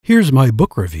Here's my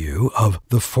book review of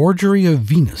The Forgery of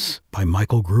Venus by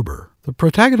Michael Gruber. The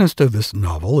protagonist of this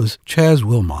novel is Chaz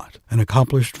Wilmot, an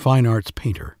accomplished fine arts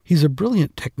painter. He's a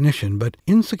brilliant technician, but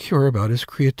insecure about his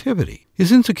creativity.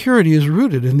 His insecurity is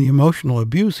rooted in the emotional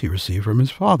abuse he received from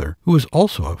his father, who was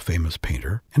also a famous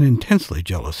painter and intensely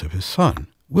jealous of his son.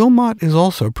 Wilmot is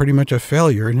also pretty much a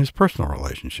failure in his personal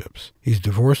relationships. He's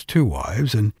divorced 2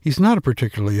 wives, and he's not a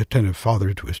particularly attentive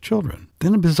father to his children.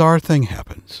 Then a bizarre thing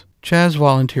happens. Chaz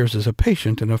volunteers as a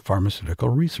patient in a pharmaceutical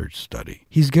research study.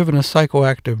 He's given a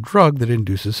psychoactive drug that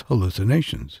induces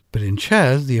hallucinations. But in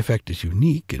Chaz, the effect is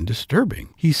unique and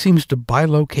disturbing. He seems to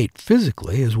bilocate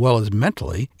physically as well as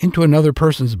mentally into another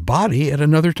person's body at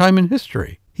another time in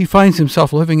history. He finds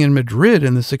himself living in Madrid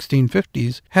in the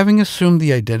 1650s, having assumed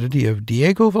the identity of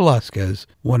Diego Velázquez,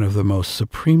 one of the most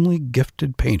supremely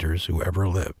gifted painters who ever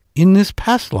lived. In this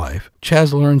past life,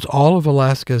 Chaz learns all of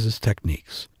Velázquez's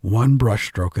techniques, one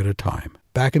brushstroke at a time.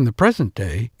 Back in the present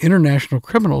day, international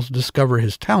criminals discover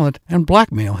his talent and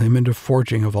blackmail him into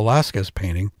forging a Velázquez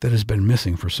painting that has been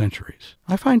missing for centuries.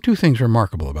 I find 2 things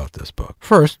remarkable about this book.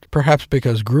 First, perhaps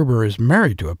because Gruber is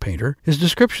married to a painter, his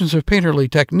descriptions of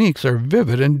painterly techniques are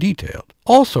vivid and detailed.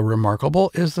 Also remarkable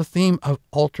is the theme of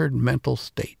altered mental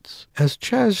states. As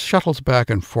Chaz shuttles back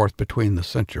and forth between the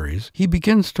centuries, he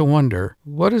begins to wonder,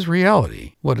 what is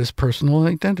reality? What is personal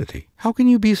identity? How can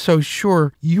you be so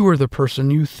sure you are the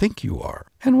person you think you are?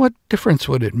 And what difference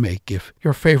would it make if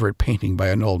your favorite painting by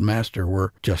an old master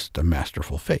were just a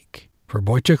masterful fake? For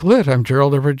Boy Chick Lit, I'm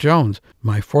Gerald Everett Jones.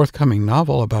 My forthcoming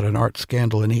novel about an art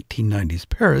scandal in 1890s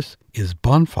Paris is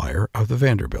Bonfire of the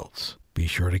Vanderbilts. Be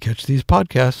sure to catch these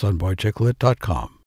podcasts on boychicklit.com.